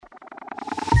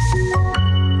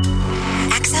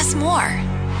us more.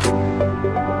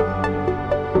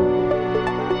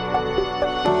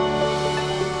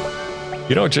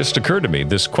 You know, it just occurred to me,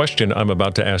 this question I'm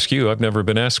about to ask you, I've never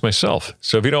been asked myself.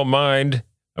 So if you don't mind,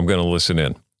 I'm going to listen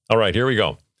in. All right, here we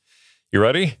go. You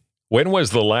ready? When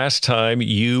was the last time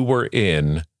you were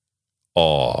in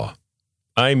awe?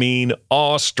 I mean,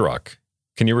 awestruck.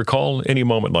 Can you recall any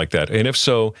moment like that? And if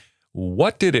so,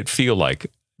 what did it feel like?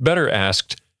 Better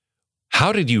asked,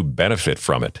 how did you benefit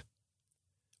from it?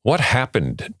 What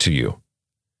happened to you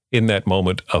in that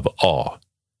moment of awe?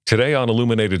 Today on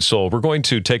Illuminated Soul, we're going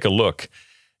to take a look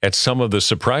at some of the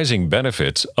surprising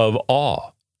benefits of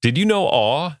awe. Did you know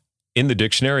awe in the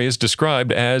dictionary is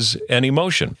described as an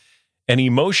emotion? An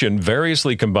emotion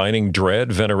variously combining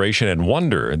dread, veneration, and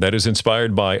wonder that is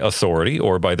inspired by authority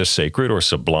or by the sacred or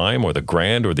sublime or the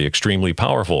grand or the extremely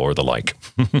powerful or the like.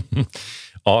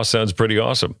 Awe sounds pretty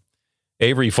awesome.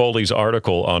 Avery Foley's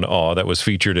article on awe that was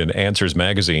featured in Answers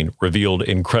magazine revealed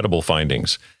incredible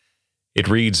findings. It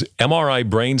reads, MRI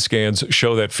brain scans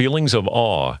show that feelings of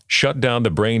awe shut down the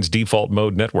brain's default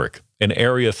mode network, an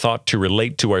area thought to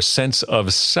relate to our sense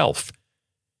of self.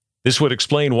 This would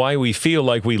explain why we feel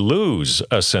like we lose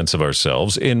a sense of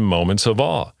ourselves in moments of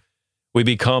awe. We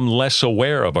become less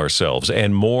aware of ourselves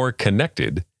and more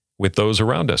connected with those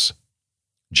around us.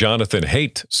 Jonathan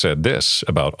Haidt said this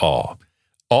about awe.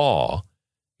 Awe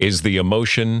is the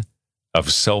emotion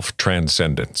of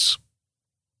self-transcendence.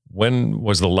 When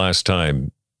was the last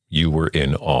time you were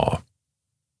in awe?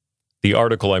 The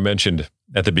article I mentioned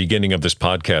at the beginning of this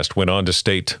podcast went on to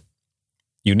state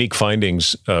unique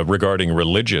findings regarding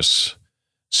religious,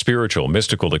 spiritual,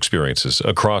 mystical experiences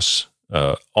across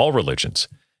all religions.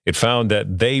 It found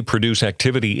that they produce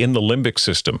activity in the limbic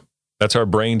system, that's our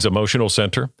brain's emotional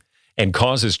center, and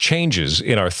causes changes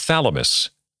in our thalamus,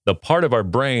 the part of our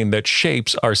brain that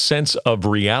shapes our sense of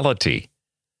reality.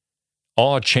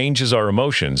 Awe changes our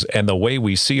emotions and the way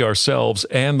we see ourselves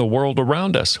and the world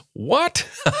around us. What?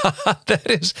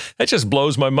 That just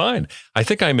blows my mind. I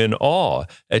think I'm in awe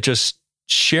at just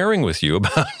sharing with you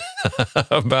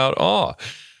about awe.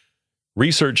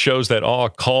 Research shows that awe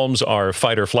calms our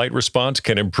fight or flight response,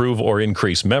 can improve or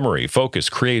increase memory, focus,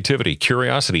 creativity,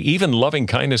 curiosity, even loving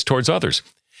kindness towards others.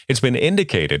 It's been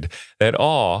indicated that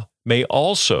awe may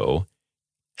also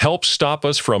help stop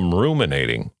us from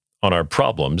ruminating on our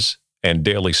problems and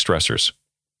daily stressors.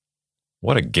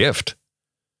 What a gift.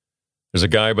 There's a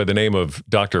guy by the name of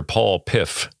Dr. Paul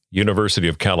Piff, University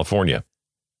of California.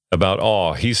 About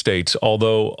awe, he states,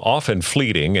 although often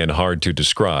fleeting and hard to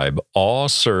describe, awe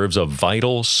serves a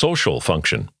vital social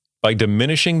function. By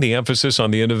diminishing the emphasis on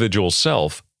the individual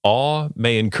self, awe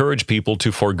may encourage people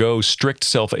to forego strict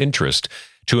self-interest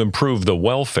to improve the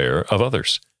welfare of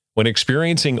others. When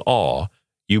experiencing awe,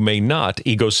 you may not,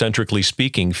 egocentrically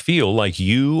speaking, feel like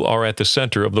you are at the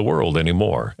center of the world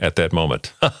anymore at that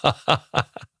moment.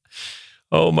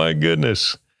 Oh, my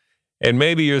goodness. And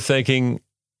maybe you're thinking,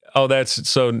 oh, that's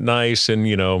so nice and,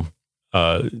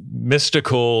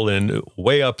 mystical and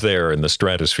way up there in the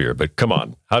stratosphere. But come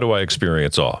on, how do I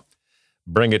experience awe?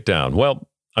 Bring it down. Well,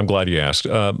 I'm glad you asked.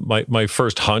 My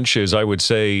first hunch is I would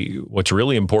say what's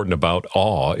really important about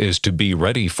awe is to be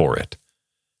ready for it.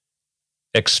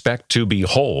 Expect to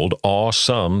behold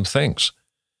awesome things,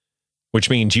 which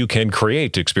means you can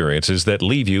create experiences that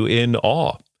leave you in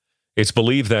awe. It's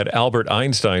believed that Albert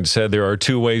Einstein said there are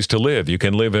two ways to live. You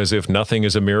can live as if nothing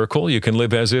is a miracle. You can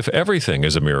live as if everything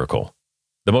is a miracle.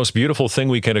 The most beautiful thing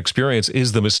we can experience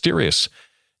is the mysterious.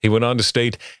 He went on to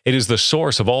state, it is the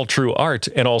source of all true art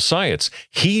and all science.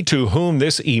 He to whom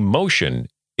this emotion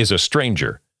is a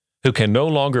stranger, who can no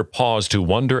longer pause to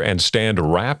wonder and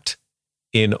stand wrapped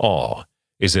in awe,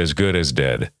 is as good as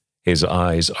dead. His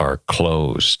eyes are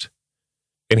closed.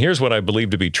 And here's what I believe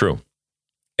to be true.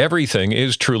 Everything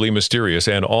is truly mysterious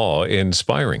and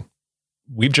awe-inspiring.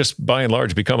 We've just, by and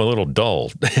large, become a little dull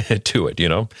to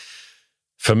it,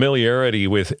 Familiarity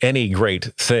with any great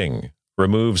thing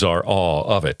removes our awe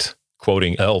of it.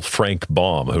 Quoting L. Frank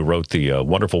Baum, who wrote The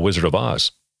Wonderful Wizard of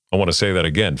Oz. I want to say that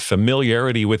again.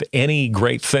 Familiarity with any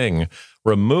great thing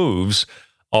removes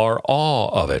our awe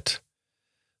of it.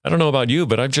 I don't know about you,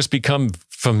 but I've just become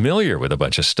familiar with a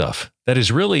bunch of stuff that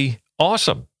is really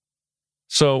awesome.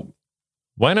 So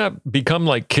why not become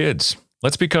like kids?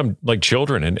 Let's become like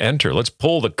children and enter. Let's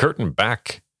pull the curtain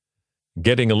back.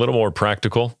 Getting a little more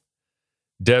practical.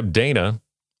 Deb Dana,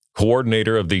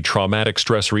 coordinator of the Traumatic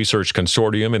Stress Research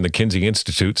Consortium in the Kinsey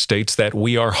Institute, states that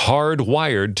we are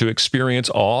hardwired to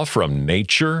experience awe from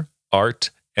nature,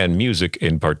 art, and music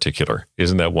in particular.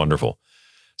 Isn't that wonderful?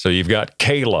 So you've got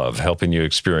K-Love helping you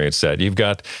experience that. You've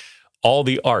got all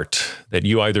the art that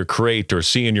you either create or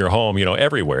see in your home,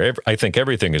 everywhere. I think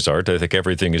everything is art. I think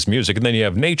everything is music. And then you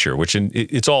have nature, which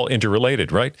it's all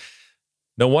interrelated, right?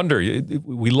 No wonder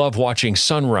we love watching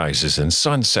sunrises and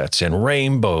sunsets and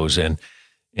rainbows and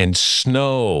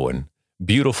snow and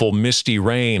beautiful misty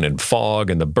rain and fog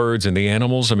and the birds and the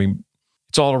animals. I mean,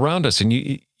 it's all around us. And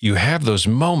you have those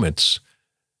moments.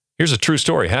 Here's a true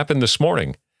story. Happened this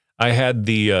morning. I had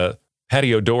the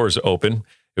patio doors open.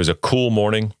 It was a cool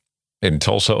morning in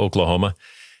Tulsa, Oklahoma.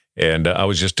 And I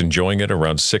was just enjoying it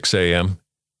around 6 a.m.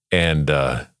 And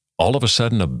all of a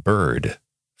sudden, a bird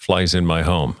flies in my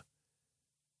home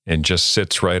and just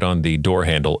sits right on the door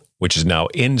handle, which is now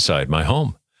inside my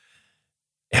home.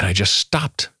 And I just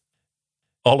stopped.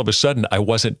 All of a sudden, I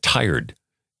wasn't tired.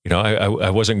 I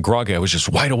wasn't groggy. I was just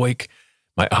wide awake.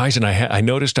 My eyes, and I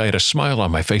noticed I had a smile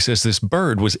on my face as this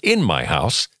bird was in my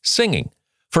house singing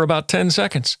for about 10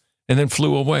 seconds and then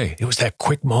flew away. It was that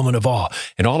quick moment of awe.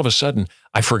 And all of a sudden,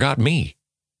 I forgot me.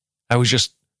 I was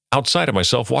just outside of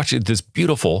myself watching this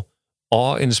beautiful,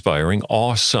 awe-inspiring,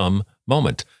 awesome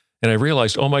moment. And I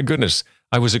realized, oh my goodness,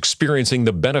 I was experiencing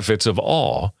the benefits of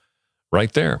awe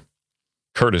right there,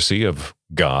 courtesy of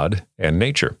God and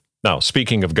nature. Now,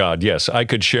 speaking of God, yes, I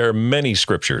could share many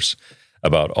scriptures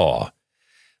about awe.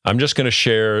 I'm just going to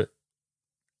share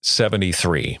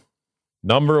 73.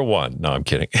 Number one. No, I'm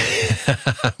kidding.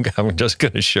 I'm just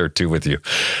going to share two with you.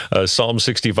 Psalm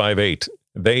 65:8.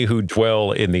 They who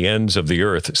dwell in the ends of the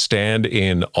earth stand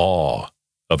in awe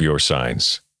of your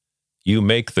signs. You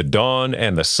make the dawn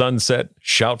and the sunset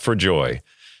shout for joy.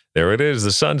 There it is,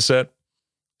 the sunset.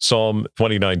 Psalm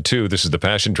 29:2, this is the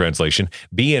Passion Translation.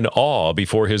 Be in awe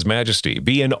before his majesty.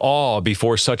 Be in awe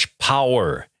before such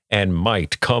power and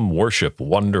might. Come worship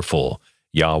wonderful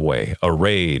Yahweh,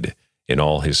 arrayed in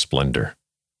all his splendor.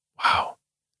 Wow.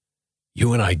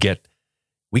 You and I get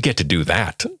to do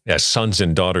that as sons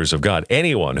and daughters of God.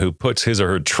 Anyone who puts his or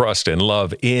her trust and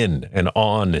love in and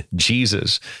on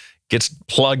Jesus gets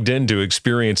plugged in to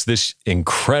experience this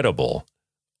incredible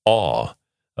awe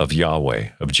of Yahweh,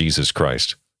 of Jesus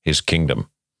Christ, his kingdom.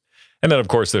 And then, of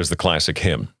course, there's the classic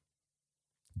hymn.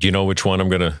 Do you know which one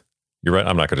you're right,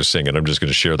 I'm not going to sing it. I'm just going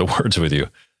to share the words with you.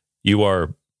 You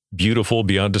are beautiful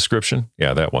beyond description.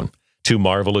 Yeah, that one. Too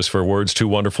marvelous for words, too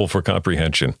wonderful for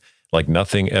comprehension. Like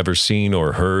nothing ever seen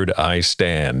or heard, I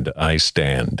stand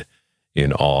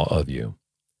in awe of you.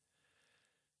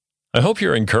 I hope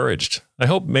you're encouraged. I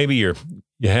hope maybe you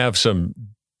have some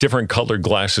different colored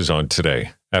glasses on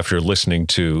today after listening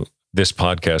to this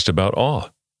podcast about awe.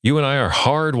 You and I are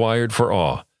hardwired for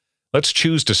awe. Let's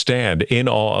choose to stand in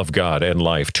awe of God and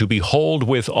life, to behold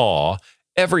with awe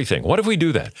everything. What if we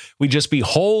do that? We just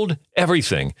behold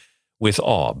everything with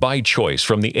awe by choice,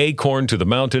 from the acorn to the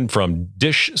mountain, from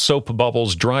dish soap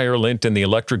bubbles, dryer lint, and the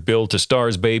electric bill to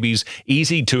stars, babies,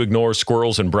 easy to ignore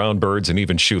squirrels and brown birds and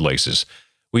even shoelaces.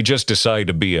 We just decide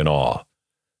to be in awe.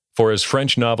 For as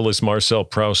French novelist Marcel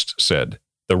Proust said,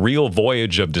 the real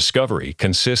voyage of discovery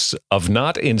consists of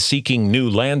not in seeking new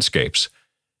landscapes,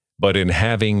 but in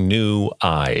having new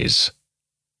eyes.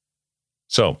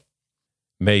 So,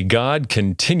 may God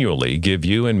continually give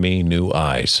you and me new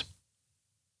eyes.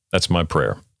 That's my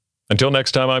prayer. Until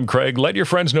next time, I'm Craig. Let your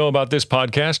friends know about this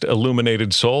podcast,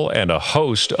 Illuminated Soul, and a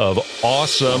host of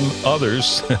awesome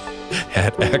others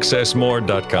at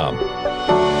accessmore.com.